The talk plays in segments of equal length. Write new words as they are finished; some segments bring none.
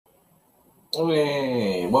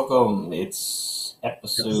Hey, welcome. It's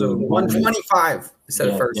Episode episode 125 instead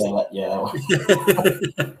of yeah, first.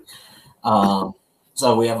 that one. Um,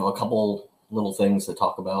 so we have a couple little things to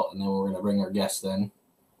talk about, and then we're gonna bring our guest in.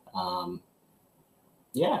 Um,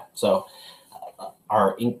 yeah, so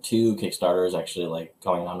our Ink 2 Kickstarter is actually like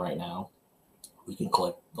going on right now. We can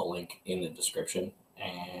click the link in the description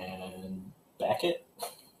and back it,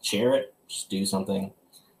 share it, just do something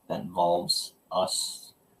that involves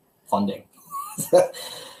us funding.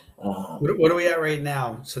 What are we at right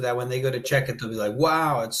now? So that when they go to check it, they'll be like,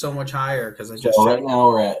 wow, it's so much higher because I So just right checked. now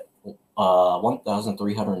we're at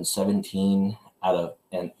 1,317 out of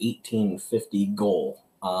an 1850 goal.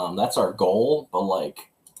 That's our goal, but like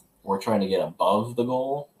we're trying to get above the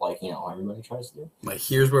goal, like everybody tries to do. Like,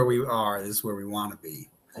 here's where we are. This is where we want to be.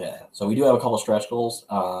 Yeah. So we do have a couple stretch goals.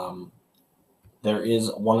 There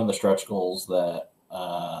is one of the stretch goals that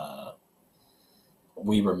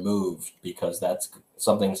we removed because that's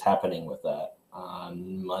something's happening with that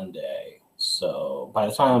on Monday. So by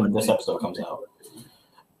the time this episode comes out,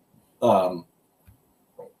 um,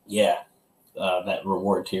 yeah, that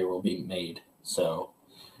reward tier will be made. So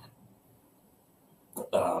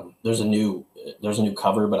there's a new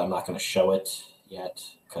cover, but I'm not going to show it yet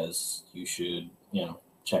because you should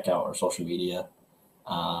check out our social media,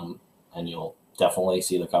 and you'll definitely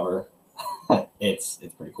see the cover. It's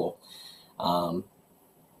pretty cool.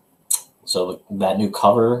 So that new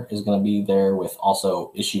cover is going to be there with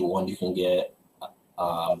also issue 1. You can get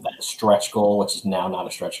that stretch goal, which is now not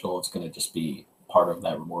a stretch goal. It's going to just be part of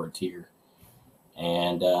that reward tier.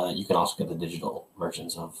 And you can also get the digital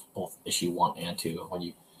versions of both issue 1 and 2 when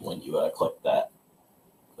you click that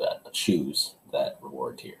choose that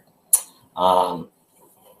reward tier.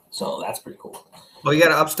 So that's pretty cool. Well, you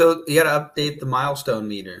got to update the milestone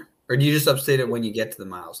meter, or do you just update it when you get to the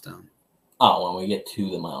milestone? Oh, when we get to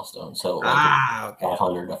the milestone, so like Okay.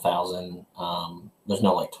 500, 1,000. There's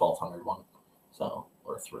no like 1,200 one, so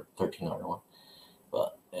or 1,300 one.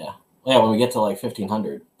 But yeah, when we get to like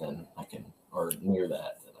 1,500, then I can, or near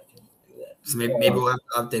that, then I can do that. So maybe we'll have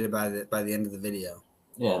to update it by the end of the video.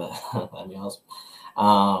 Yeah, that'd be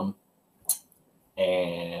awesome.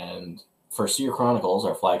 And for Seer Chronicles,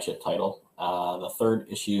 our flagship title, the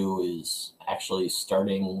 3rd issue is actually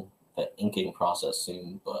starting the inking process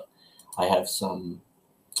soon, but I have some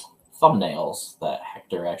thumbnails that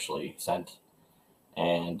Hector actually sent.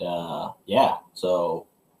 And so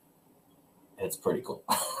it's pretty cool.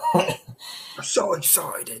 I'm so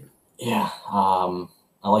excited. Yeah, I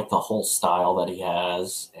like the whole style that he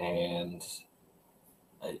has, and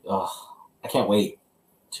I can't wait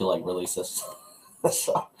to like release this.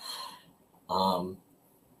 So,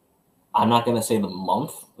 I'm not gonna say the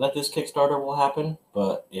month that this Kickstarter will happen,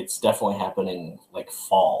 but it's definitely happening like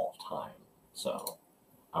fall time. So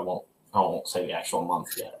I won't say the actual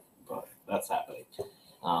month yet, but that's happening.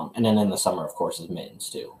 And then in the summer, of course, is mittens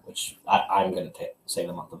too, which I'm going to say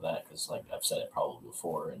the month of that because, like I've said it probably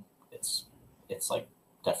before, and it's like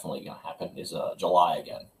definitely going to happen. Is July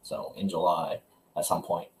again? So in July, at some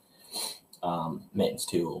point, mittens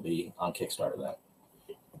 2 will be on Kickstarter then.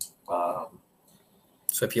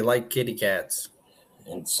 So if you like kitty cats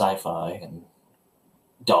and sci-fi and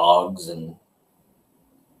dogs and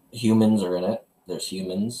humans are in it. There's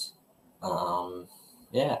humans. And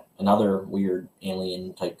other weird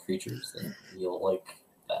alien type creatures, then you'll like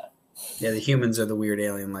that. Yeah, the humans are the weird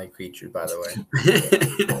alien-like creatures, by the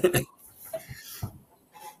way.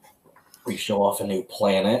 We show off a new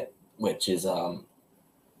planet, which is the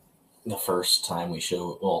first time we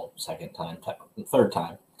show, well, second time, third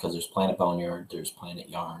time, because there's Planet Boneyard, there's Planet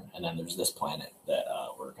Yarn, and then there's this planet that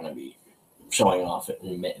we're going to be showing off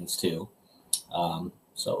in Mittens too.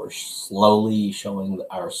 So we're slowly showing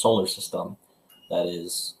our solar system that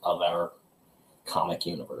is of our comic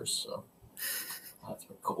universe. So that's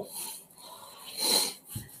pretty cool.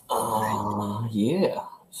 Yeah.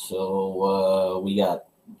 So we got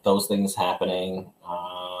those things happening.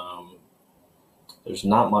 There's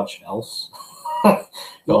not much else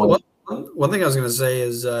going on. One thing I was going to say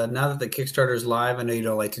is now that the Kickstarter is live, I know you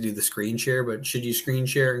don't like to do the screen share, but should you screen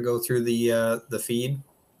share and go through the feed?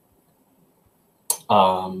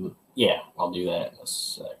 Yeah, I'll do that in a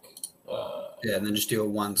sec. Yeah, and then just do it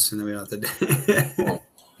once, and then we don't have to.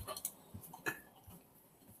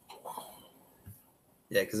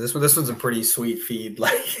 Yeah, because this one's a pretty sweet feed.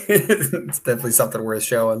 Like it's definitely something worth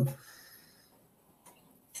showing.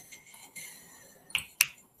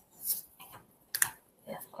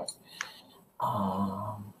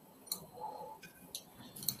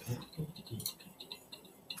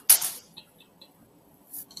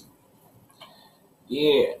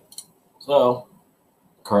 Yeah. So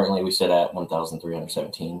currently we sit at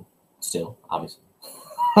 1,317 still, obviously.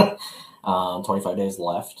 25 days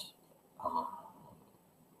left.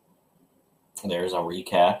 There's a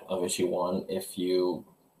recap of issue 1 if you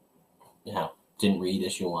didn't read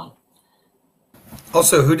issue 1.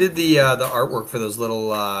 Also, who did the artwork for those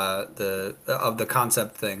little the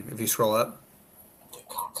concept thing? If you scroll up,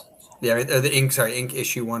 yeah, the ink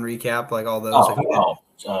issue 1 recap, like all those.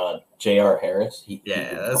 J.R. Harris.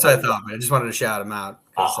 Yeah, that's what I thought. But I just wanted to shout him out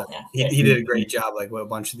because he did a great job. Like with a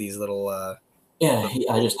bunch of these little. I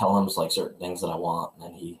just tell him like certain things that I want, and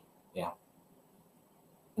then he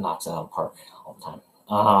knocks it out of the park all the time.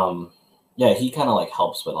 He kind of like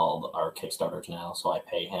helps with all our Kickstarters now, so I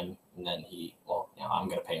pay him, and then I'm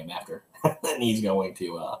gonna pay him after. And he's going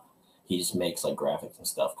to he just makes like graphics and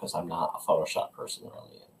stuff because I'm not a Photoshop person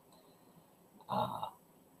really.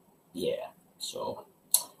 So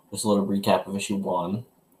just a little recap of issue 1,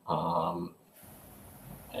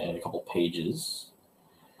 and a couple pages.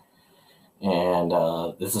 And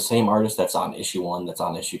this is the same artist that's on issue 1 that's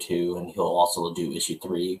on issue 2, and he'll also do issue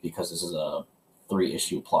 3 because this is a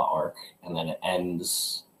 3-issue plot arc, and then it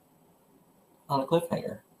ends on a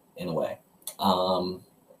cliffhanger in a way.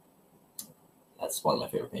 That's one of my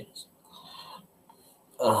favorite pages.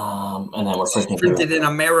 And then we're printed in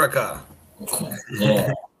America.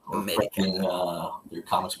 Yeah, we're printing your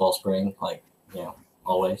Comics Ball Spring, like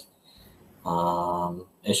always.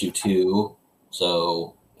 Issue 2.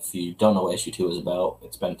 So if you don't know what issue 2 is about,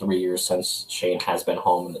 it's been 3 years since Shane has been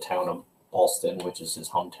home in the town of Ballston, which is his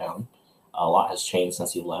hometown. A lot has changed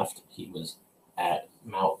since he left. He was at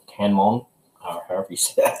Mount Canmon, or however you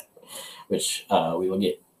say that, which we will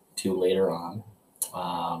get to later on.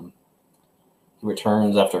 He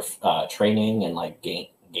returns after training and like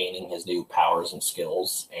gaining his new powers and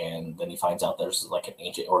skills, and then he finds out there's like an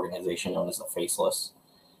ancient organization known as the Faceless,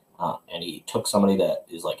 and he took somebody that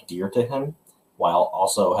is like dear to him, while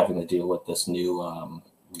also having to deal with this new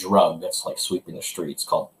drug that's like sweeping the streets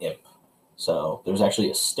called Imp. So there's actually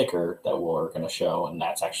a sticker that we're going to show, and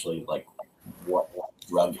that's actually like what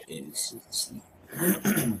drug is.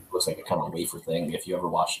 It looks like a kind of wafer thing. If you ever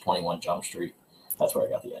watched 21 Jump Street, that's where I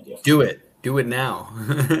got the idea from. Do it now.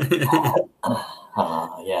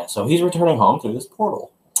 So he's returning home through this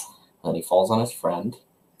portal, and he falls on his friend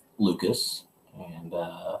Lucas, and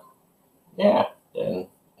then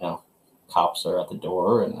cops are at the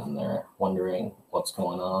door, and then they're wondering what's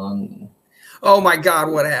going on. Oh my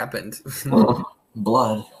God, what happened?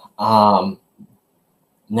 Blood.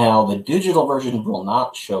 Now the digital version will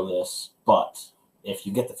not show this, but if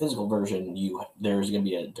you get the physical version, there's going to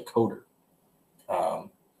be a decoder.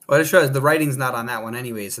 Well, it shows the writing's not on that one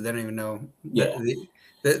anyway, so they don't even know. Yeah.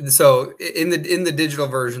 So in the digital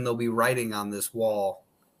version, there'll be writing on this wall,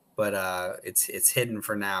 but it's hidden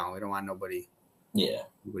for now. We don't want nobody. Yeah.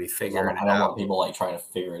 Nobody figuring it out. I don't want people like trying to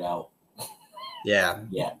figure it out. Yeah.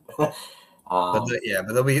 Yeah. But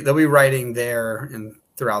there'll be writing there and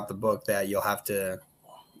throughout the book that you have to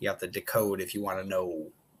decode if you want to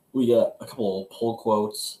know. We got a couple pull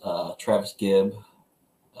quotes. Travis Gibb.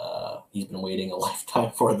 He's been waiting a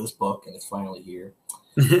lifetime for this book, and it's finally here.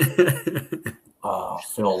 Phil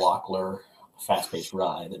Locklear, a fast-paced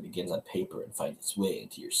ride that begins on paper and finds its way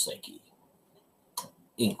into your psyche.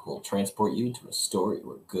 Ink will transport you into a story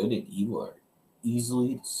where good and evil are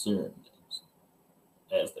easily discerned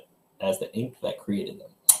as the ink that created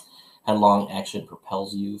them. Headlong action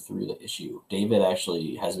propels you through the issue. David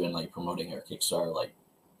actually has been like promoting our Kickstarter like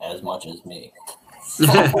as much as me.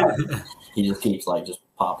 He just keeps like just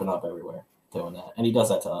popping up everywhere doing that, and he does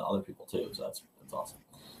that to other people too. So that's awesome.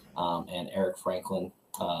 And Eric Franklin,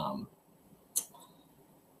 I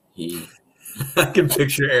can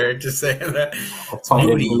picture Eric just saying that. It's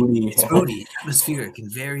moody, atmospheric,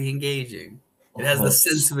 and very engaging. It has the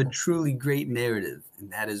sense of a truly great narrative,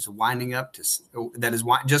 and that is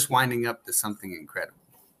just winding up to something incredible.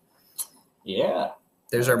 Yeah.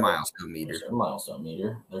 There's our milestone meter.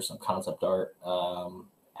 There's some concept art.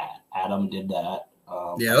 Adam did that.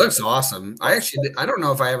 Yeah, it looks awesome. I don't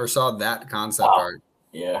know if I ever saw that concept art.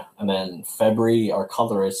 Yeah, and then February, our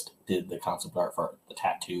colorist, did the concept art for the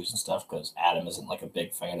tattoos and stuff because Adam isn't like a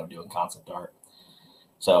big fan of doing concept art.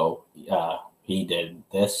 So he did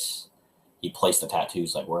this. He placed the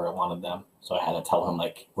tattoos like where I wanted them. So I had to tell him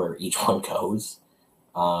like where each one goes.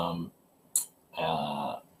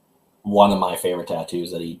 One of my favorite tattoos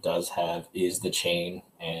that he does have is the chain,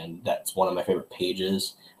 and that's one of my favorite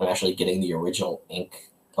pages. I'm actually getting the original ink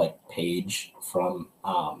like page from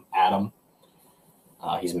Adam.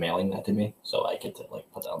 He's mailing that to me, so I get to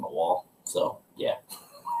like put that on the wall. So yeah,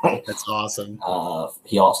 that's awesome.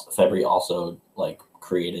 February also like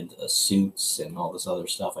created suits and all this other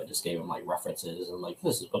stuff. I just gave them like references and like,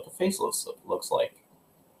 this is what the face looks like.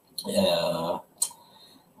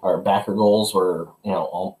 Our backer goals were,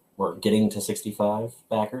 we're getting to 65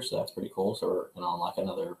 backers, so that's pretty cool. So we're gonna unlock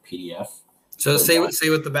another PDF. So say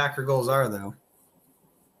what the backer goals are though.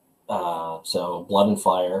 So Blood and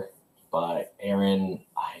Fire by Aaron.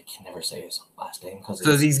 I can never say his last name because.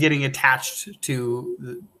 So he's getting attached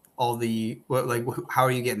to all the how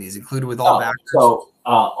are you getting these included with all backers? So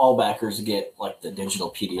all backers get like the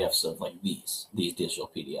digital PDFs of like these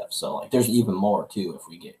digital PDFs. So like there's even more too if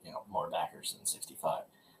we get more backers than 65.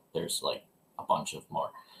 There's like a bunch of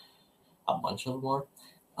more.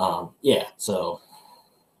 Yeah. So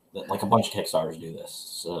like a bunch of Kickstarters do this.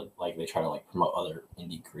 So like they try to like promote other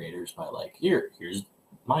indie creators by like here's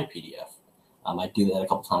my PDF. I do that a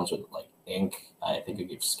couple times with like ink. I think I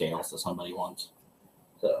give scales to somebody once.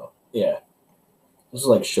 So yeah, this is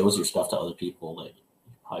like shows your stuff to other people that you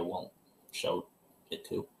probably won't show it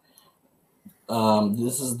to.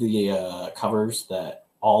 This is the covers that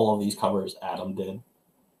all of these covers Adam did.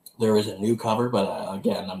 There is a new cover, but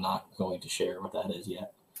again, I'm not going to share what that is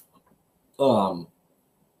yet.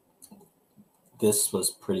 This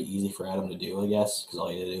was pretty easy for Adam to do, I guess, because all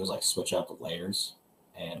he had to do was like switch out the layers.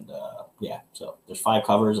 And yeah, so there's 5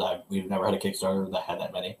 covers. We've never had a Kickstarter that had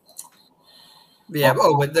that many. Yeah.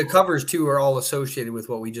 But the covers too are all associated with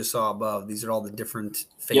what we just saw above. These are all the different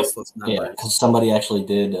faceless members. Yeah, because somebody actually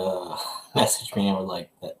did message me and was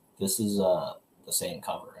like, that this is the same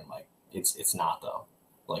cover, and like it's not though.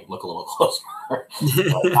 Like look a little closer.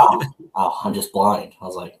 Like, I'm just blind. I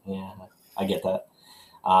was like, yeah, I get that.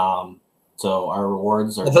 So our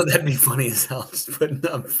rewards are. I thought that'd be funny as hell, just putting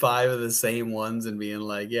up 5 of the same ones and being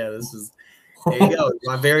like, "Yeah, this is." There you go.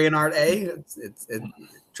 My variant art A. It's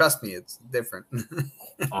trust me, it's different.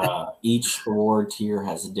 Each reward tier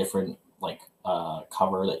has a different like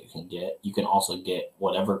cover that you can get. You can also get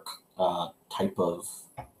whatever type of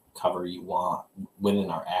cover you want within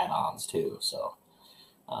our add-ons too. So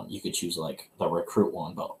you could choose like the recruit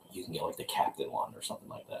one, but you can get like the captain one or something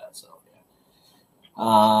like that. So.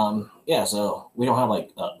 Yeah, so we don't have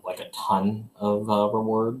like a ton of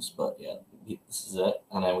rewards, but yeah, this is it.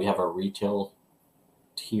 And then we have our retail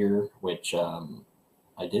tier, which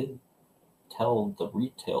I did tell the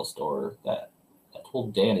retail store that I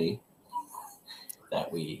told Danny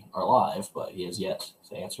that we are live, but he has yet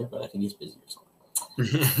to answer. But I think he's busy or something.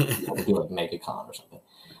 We do like MegaCon or something.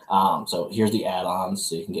 So here's the add-ons,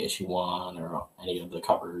 so you can get issue 1 or any of the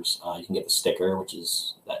covers. You can get the sticker, which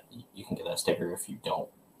is that you can get that sticker if you don't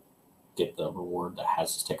get the reward that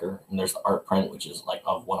has the sticker. And there's the art print, which is like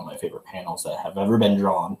of one of my favorite panels that have ever been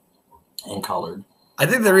drawn and colored. I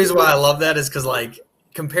think the reason why I love that is because like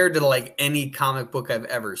compared to like any comic book I've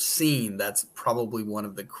ever seen, that's probably one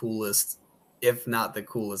of the coolest, if not the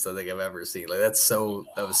coolest, I think I've ever seen. Like that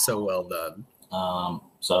was so well done.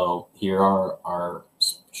 So here are our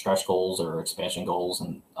stretch goals or expansion goals,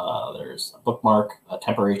 and there's a bookmark, a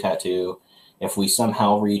temporary tattoo. If we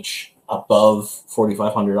somehow reach above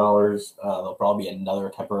 $4,500, there'll probably be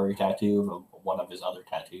another temporary tattoo of one of his other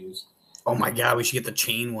tattoos. Oh my god, we should get the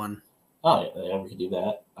chain one. Oh yeah, we could do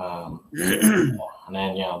that. And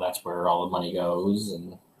then that's where all the money goes,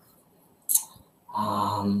 and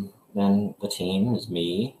then the team is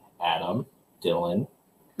me, Adam, Dylan.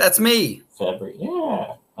 That's me. February,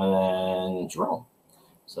 yeah, and then Jerome.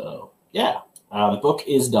 So yeah, the book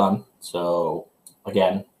is done. So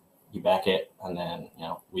again, you back it, and then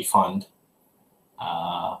we fund.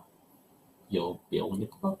 You'll be able to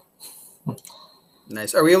get the book.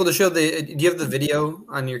 Nice. Are we able to show do you have the video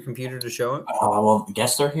on your computer to show it? Well,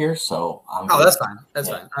 guests are here, so that's fine. That's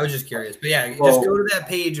fine. I was just curious, but yeah, just go to that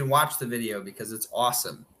page and watch the video because it's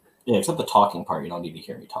awesome. Yeah, except the talking part, you don't need to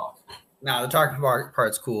hear me talk. No, the talking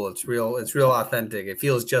part's cool. It's real. It's real authentic. It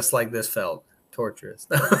feels just like this felt. Torturous.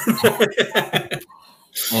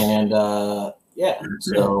 And yeah,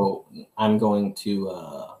 so I'm going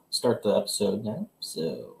to start the episode now.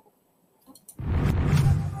 So.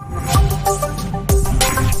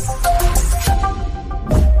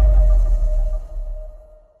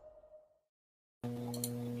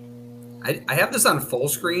 I have this on full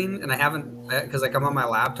screen, and I haven't because like I'm on my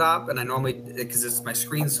laptop, and I normally because my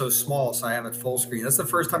screen's so small, so I have it full screen. That's the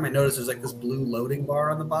first time I noticed there's like this blue loading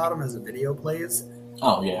bar on the bottom as the video plays.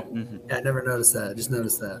 Oh yeah. Mm-hmm. Yeah, I never noticed that. I just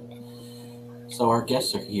noticed that. So our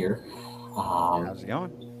guests are here. How's it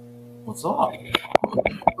going? What's up?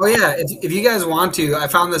 Oh yeah, if you guys want to, I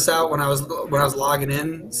found this out when I was logging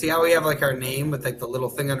in. See how we have like our name with like the little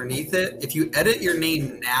thing underneath it? If you edit your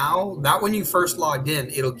name now, not when you first logged in,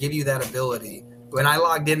 it'll give you that ability. When I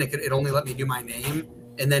logged in, it only let me do my name.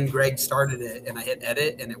 and then Greg started it, and I hit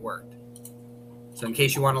edit, and it worked. So in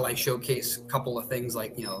case you want to like showcase a couple of things,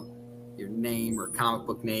 like your name or comic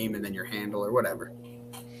book name, and then your handle or whatever.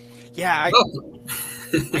 Yeah,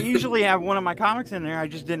 I usually have one of my comics in there. I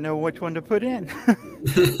just didn't know which one to put in,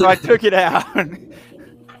 so I took it out.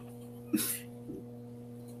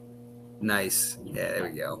 Nice. Yeah, there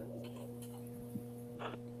we go.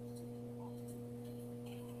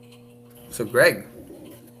 So, Greg.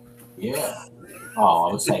 Yeah. Oh,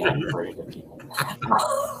 I was saying I'm afraid of people.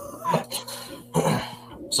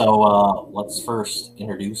 So let's first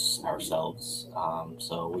introduce ourselves.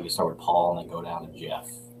 So we can start with Paul and then go down to Jeff.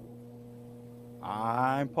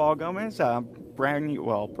 I'm Paul Gomez. I'm brand new,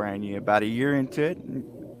 about a year into it.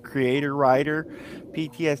 Creator, writer,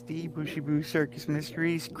 PTSD, Bushibu Circus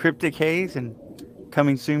Mysteries, Cryptic Haze, and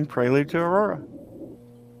coming soon, Prelude to Aurora.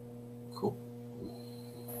 Cool.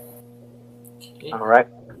 Okay. All right.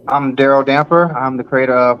 I'm Daryl Damper. I'm the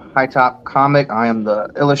creator of High Top Comic. I am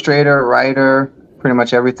the illustrator, writer, pretty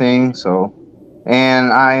much everything.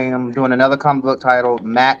 And I am doing another comic book titled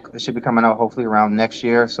Mac. It should be coming out hopefully around next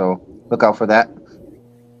year. So look out for that.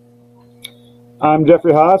 I'm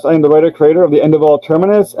Jeffrey Haas. I am the writer-creator of The End of All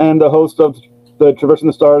Terminus and the host of the Traversing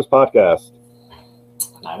the Stars podcast.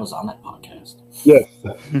 And I was on that podcast. Yes.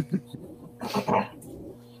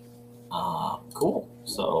 Cool.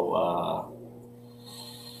 So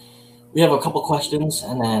we have a couple questions,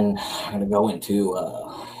 and then I'm going to go into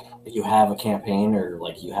if you have a campaign or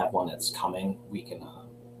like you have one that's coming, we're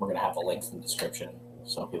going to have the links in the description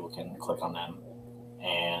so people can click on them,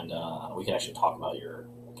 and we can actually talk about your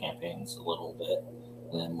campaigns a little bit,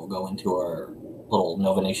 and then we'll go into our little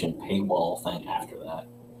Nova Nation paywall thing after that,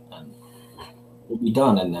 and we'll be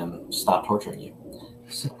done and then stop torturing you.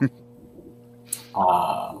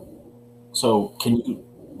 So can you,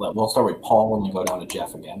 we'll start with Paul and then go down to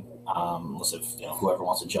Jeff again, unless if whoever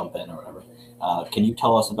wants to jump in or whatever. Can you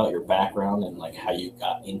tell us about your background and like how you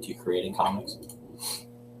got into creating comics?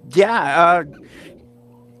 Yeah,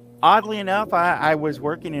 oddly enough, I was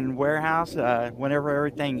working in a warehouse. Whenever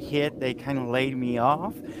everything hit, they kind of laid me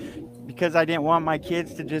off because I didn't want my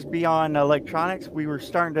kids to just be on electronics. We were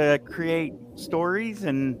starting to create stories,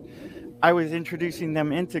 and I was introducing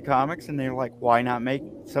them into comics, and they were like, why not make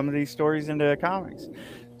some of these stories into comics?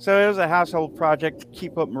 So it was a household project to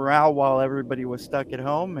keep up morale while everybody was stuck at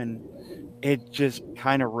home, and it just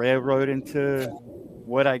kind of railroaded into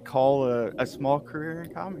what I call a small career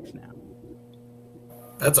in comics now.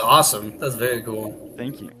 That's awesome. That's very cool.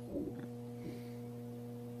 Thank you.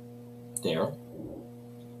 Daryl?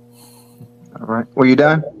 All right. Were you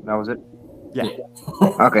done? That was it? Yeah.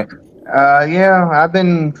 Okay. Yeah, I've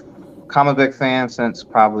been comic book fan since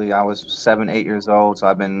probably I was 7, 8 years old. So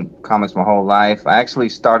I've been comics my whole life. I actually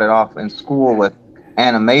started off in school with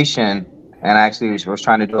animation, and I actually was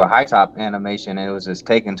trying to do a high top animation, and it was just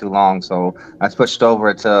taking too long. So I switched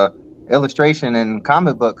over to illustration and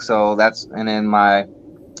comic book. So and then my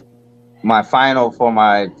final for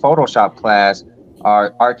my Photoshop class,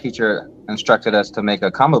 our art teacher instructed us to make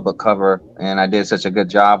a comic book cover, and I did such a good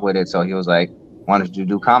job with it. So he was like, "Why don't you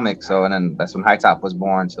do comics?" So, and then that's when High Top was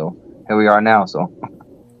born. So here we are now. So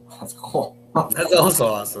That's cool. That's also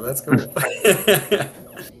awesome. That's cool.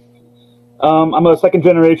 I'm a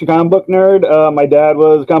second-generation comic book nerd. My dad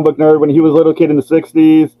was a comic book nerd when he was a little kid in the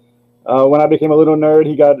 60s. When I became a little nerd,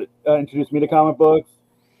 he got introduced me to comic books,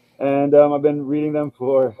 and I've been reading them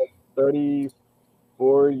for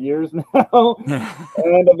 34 years now.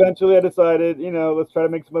 And eventually I decided, let's try to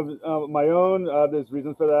make some of my own. There's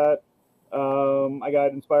reasons for that. I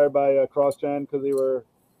got inspired by CrossGen because they were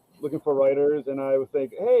looking for writers, and I was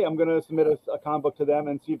like, hey, I'm going to submit a comic book to them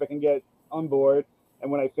and see if I can get on board.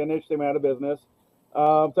 And when I finished, they went out of business.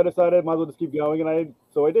 So I decided might as well just keep going, and I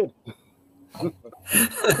did.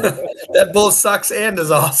 That both sucks and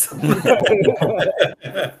is awesome.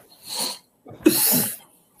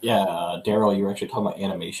 Yeah, Daryl, you were actually talking about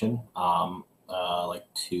animation. Like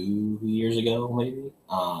 2 years ago, maybe.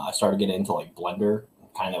 I started getting into like Blender,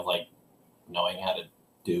 kind of like knowing how to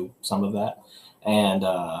do some of that, and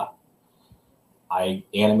I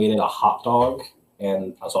animated a hot dog.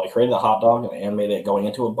 And so I created a hot dog and I animated it going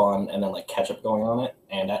into a bun and then like ketchup going on it.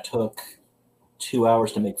 And that took 2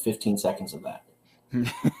 hours to make 15 seconds of that.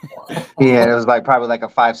 yeah, it was probably like a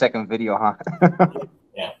 5-second video, huh?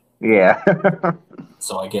 Yeah. Yeah.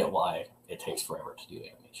 So I get why it takes forever to do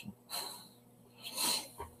animation.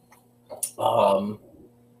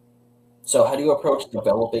 So how do you approach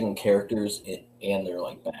developing characters and their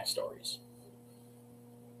like backstories?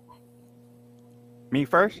 Me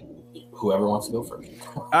first? Whoever wants to go first.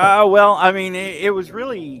 Well, I mean, it was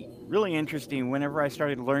really really interesting whenever I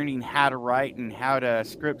started learning how to write and how to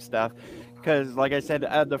script stuff. Because, like I said,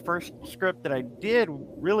 the first script that I did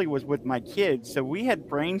really was with my kids. So we had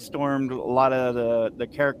brainstormed a lot of the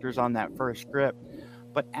characters on that first script.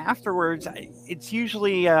 But afterwards, it's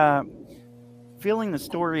usually feeling the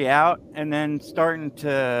story out and then starting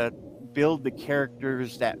to build the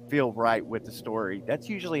characters that feel right with the story. That's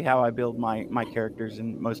usually how I build my characters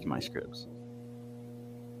in most of my scripts.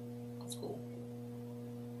 That's cool.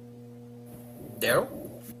 Daryl?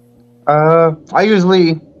 I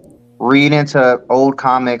usually read into old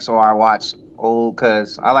comics or I watch old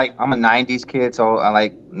because I'm a 90s kid, so I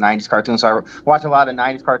like 90s cartoons. So I watch a lot of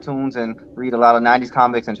 90s cartoons and read a lot of 90s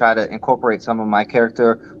comics and try to incorporate some of my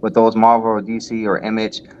character with those Marvel or DC or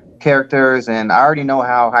Image characters. And I already know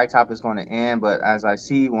how High Top is going to end, but as I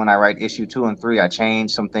see when I write issue 2 and 3, I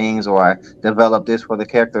change some things or I develop this for the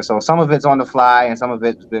character. So some of it's on the fly and some of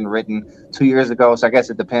it's been written 2 years ago. So I guess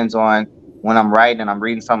it depends on when I'm writing and I'm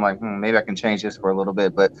reading something like, maybe I can change this for a little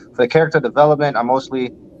bit. But for the character development, I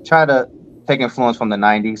mostly try to take influence from the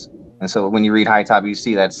 90s. And so when you read High Top, you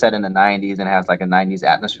see that set in the 90s and it has like a 90s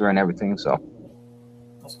atmosphere and everything. So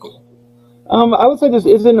that's cool. I would say this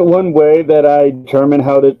isn't one way that I determine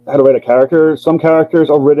how to write a character. Some characters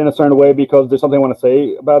are written a certain way because there's something I want to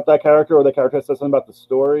say about that character, or the character says something about the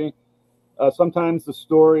story. Sometimes the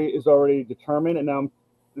story is already determined, and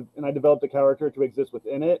I develop the character to exist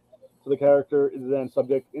within it. So the character is then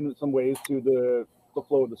subject in some ways to the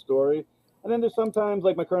flow of the story. And then there's sometimes,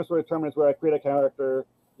 like my current story tournaments, where I create a character.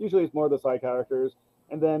 Usually it's more of the side characters.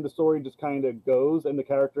 And then the story just kind of goes, and the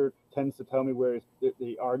character tends to tell me where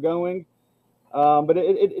they are going. But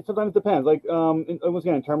it sometimes depends. Like, once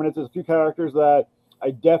again, in Terminus, there's a few characters that I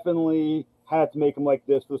definitely had to make them like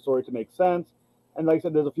this for the story to make sense. And like I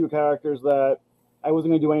said, there's a few characters that I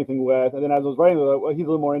wasn't going to do anything with. And then as I was writing, well, he's a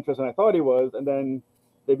little more interesting than I thought he was. And then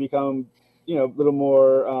they become, a little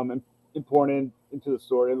more important into the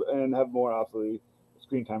story and have more, obviously,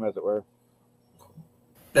 screen time, as it were.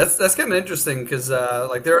 That's kind of interesting because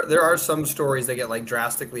like there are some stories that get like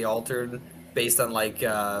drastically altered based on like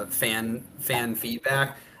fan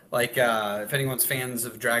feedback. Like if anyone's fans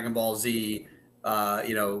of Dragon Ball Z,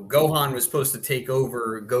 Gohan was supposed to take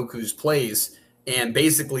over Goku's place, and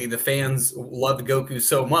basically the fans loved Goku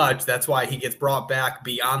so much that's why he gets brought back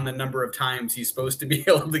beyond the number of times he's supposed to be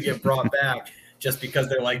able to get brought back. Just because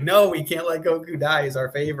they're like, no, we can't let Goku die. He's our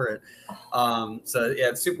favorite. So yeah,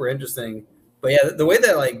 it's super interesting. But yeah, the way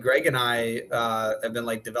that like Greg and I have been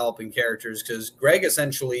like developing characters, because Greg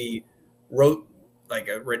essentially wrote like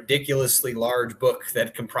a ridiculously large book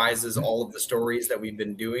that comprises all of the stories that we've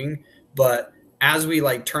been doing. But as we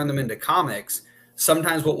like turn them into comics,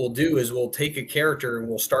 sometimes what we'll do is we'll take a character and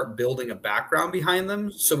we'll start building a background behind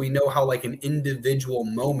them, so we know how like an individual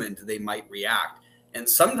moment they might react. And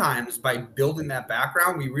sometimes by building that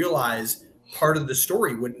background, we realize part of the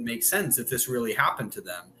story wouldn't make sense if this really happened to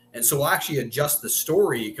them. And so we'll actually adjust the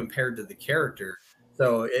story compared to the character.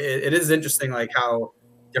 So it is interesting, like how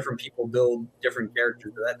different people build different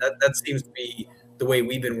characters. That seems to be the way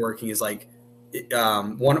we've been working. Is like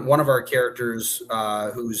one of our characters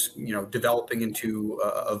who's developing into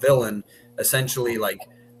a villain. Essentially, like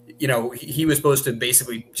he was supposed to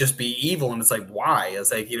basically just be evil, and it's like, why?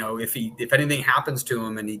 It's like, if anything happens to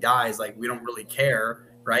him and he dies, like, we don't really care,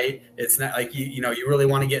 right? It's not like you really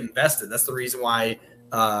want to get invested. That's the reason why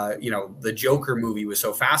the Joker movie was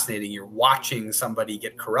so fascinating. You're watching somebody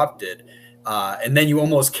get corrupted, and then you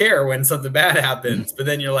almost care when something bad happens, but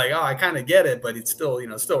then you're like, oh, I kind of get it, but it's still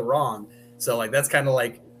still wrong. So like that's kind of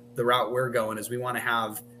like the route we're going, is we want to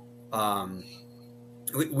have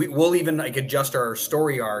we'll even like adjust our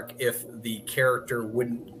story arc if the character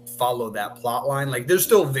wouldn't follow that plot line. Like there's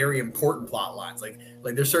still very important plot lines. Like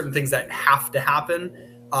there's certain things that have to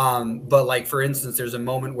happen. But like, for instance, there's a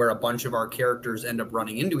moment where a bunch of our characters end up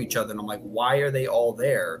running into each other. And I'm like, why are they all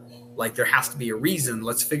there? Like there has to be a reason.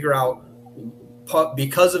 Let's figure out,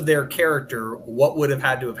 because of their character, what would have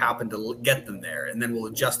had to have happened to get them there. And then we'll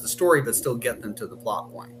adjust the story, but still get them to the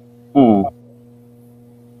plot point.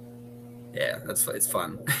 Yeah, it's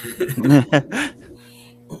fun.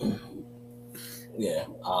 Yeah,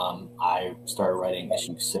 I started writing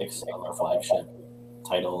issue 6 of our flagship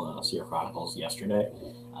title, Seer Chronicles, yesterday.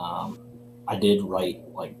 I did write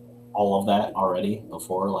like all of that already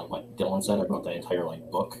before. Like what Dylan said, I wrote the entire like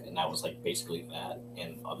book, and that was like basically that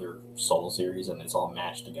and other solo series, and it's all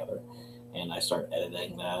matched together. And I started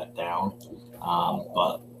editing that down.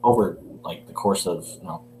 But over like the course of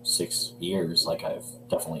 6 years, like I've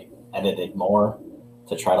definitely edited more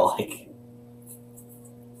to try to like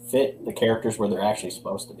fit the characters where they're actually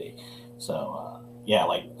supposed to be. So yeah,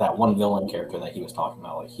 like that one villain character that he was talking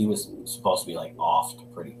about, like he was supposed to be like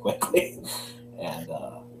offed pretty quickly, and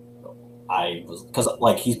I was because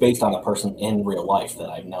like he's based on a person in real life that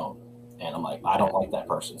I've known, and I'm like I don't like that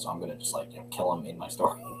person, so I'm gonna just like kill him in my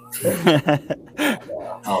story. I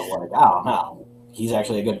was like, oh no, he's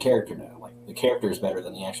actually a good character now. Like the character is better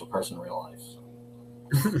than the actual person in real life.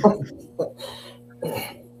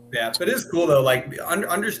 Yeah, but it's cool though. Like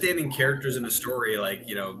understanding characters in a story, like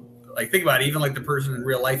like think about it, even like the person in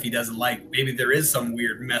real life he doesn't like. Maybe there is some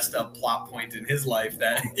weird, messed up plot point in his life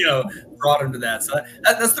that brought him to that. So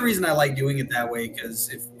that's the reason I like doing it that way. Because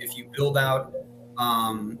if you build out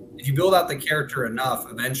the character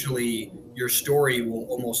enough, eventually your story will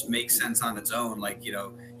almost make sense on its own. Like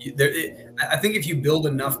I think if you build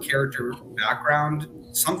enough character background,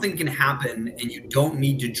 something can happen, and you don't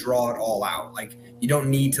need to draw it all out. Like you don't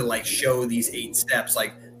need to like show these 8 steps.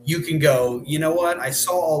 Like you can go, you know what? I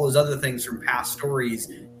saw all those other things from past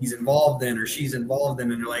stories he's involved in or she's involved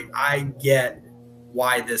in, and you're like, I get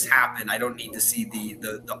why this happened. I don't need to see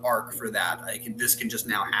the arc for that. This can just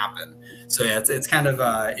now happen. So yeah, it's kind of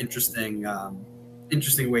interesting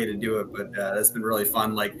way to do it. But that's been really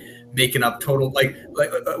fun. Like making up total like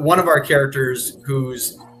one of our characters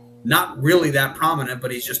who's not really that prominent,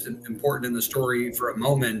 but he's just important in the story for a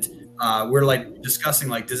moment. We're like discussing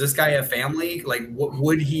like, does this guy have family? Like, what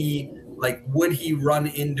would he run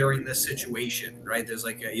in during this situation? Right? There's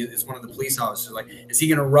like it's one of the police officers. Like, is he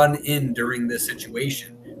going to run in during this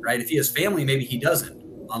situation? Right? If he has family, maybe he doesn't,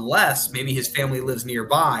 unless maybe his family lives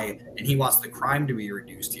nearby and he wants the crime to be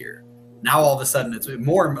reduced here. Now all of a sudden it's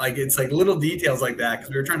more like it's like little details like that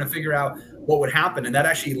because we were trying to figure out what would happen, and that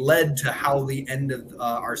actually led to how the end of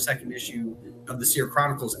our second issue of the Seer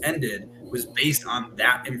Chronicles ended was based on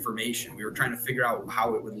that information. We were trying to figure out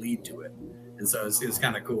how it would lead to it, and so it's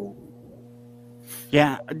kind of cool.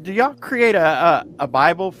 Yeah, do y'all create a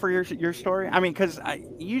Bible for your story? I mean, because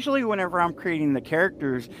usually whenever I'm creating the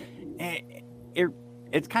characters,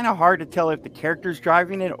 it's kind of hard to tell if the character's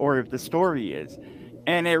driving it or if the story is.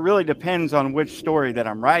 And it really depends on which story that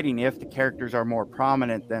I'm writing, if the characters are more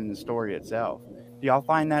prominent than the story itself. Do y'all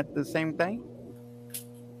find that the same thing?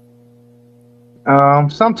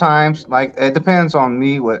 Sometimes, like it depends on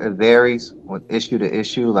me. What it varies with issue to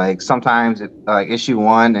issue. Like sometimes, like issue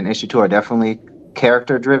 1 and issue 2 are definitely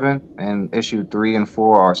character driven, and issue 3 and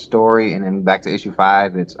 4 are story, and then back to issue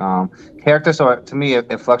 5, it's character. So to me,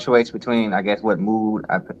 it fluctuates between, I guess, what mood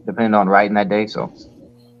I depend on writing that day. So.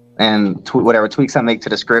 And whatever tweaks I make to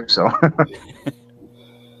the script. So,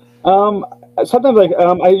 sometimes like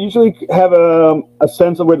I usually have a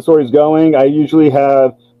sense of where the story is going. I usually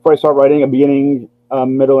have, before I start writing, a beginning,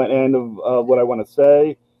 middle, and end of what I want to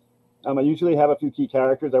say. I usually have a few key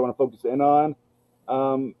characters I want to focus in on.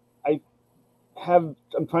 I'm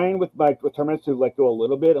trying with Terminus to let go a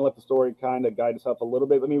little bit and let the story kind of guide itself a little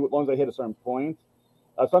bit. I mean, as long as I hit a certain point.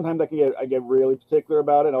 Sometimes I get really particular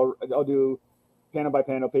about it. I'll do panel by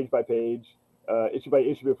panel, page by page, issue by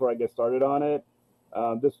issue before I get started on it.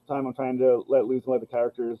 This time I'm trying to let loose and let the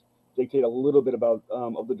characters dictate a little bit about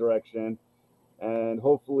of the direction. And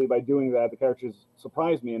hopefully by doing that, the characters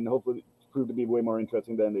surprise me and hopefully prove to be way more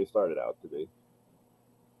interesting than they started out to be.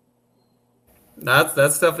 That's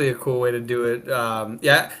definitely a cool way to do it.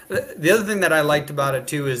 Yeah. The other thing that I liked about it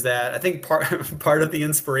too is that I think part of the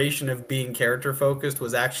inspiration of being character focused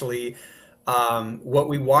was actually what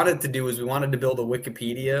we wanted to do is we wanted to build a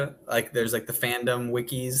Wikipedia. Like there's like the fandom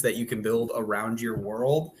wikis that you can build around your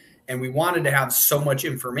world. And we wanted to have so much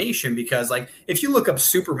information because like, if you look up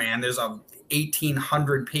Superman, there's a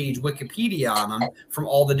 1,800 page Wikipedia on them from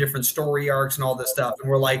all the different story arcs and all this stuff. And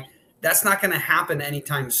we're like, that's not going to happen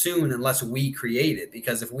anytime soon unless we create it,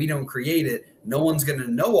 because if we don't create it, no one's going to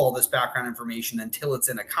know all this background information until it's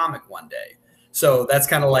in a comic one day. So that's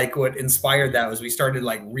kind of like what inspired that was we started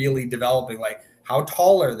like really developing like how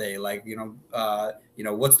tall are they, like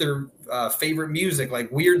what's their favorite music,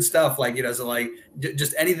 like weird stuff, like so like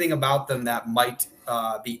just anything about them that might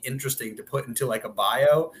be interesting to put into like a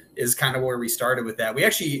bio is kind of where we started with that. We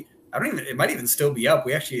actually it might even still be up.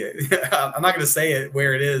 We actually, I'm not going to say it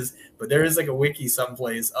where it is, but there is like a wiki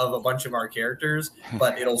someplace of a bunch of our characters,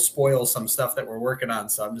 but it'll spoil some stuff that we're working on.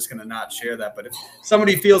 So I'm just going to not share that. But if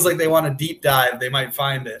somebody feels like they want a deep dive, they might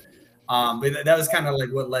find it. But that was kind of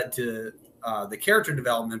like what led to the character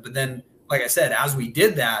development. But then, like I said, as we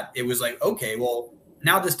did that, it was like, okay, well,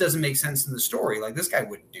 now this doesn't make sense in the story. Like this guy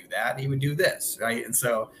wouldn't do that. He would do this. Right. And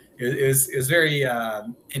so it was very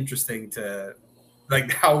interesting to, like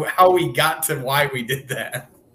how we got to why we did that.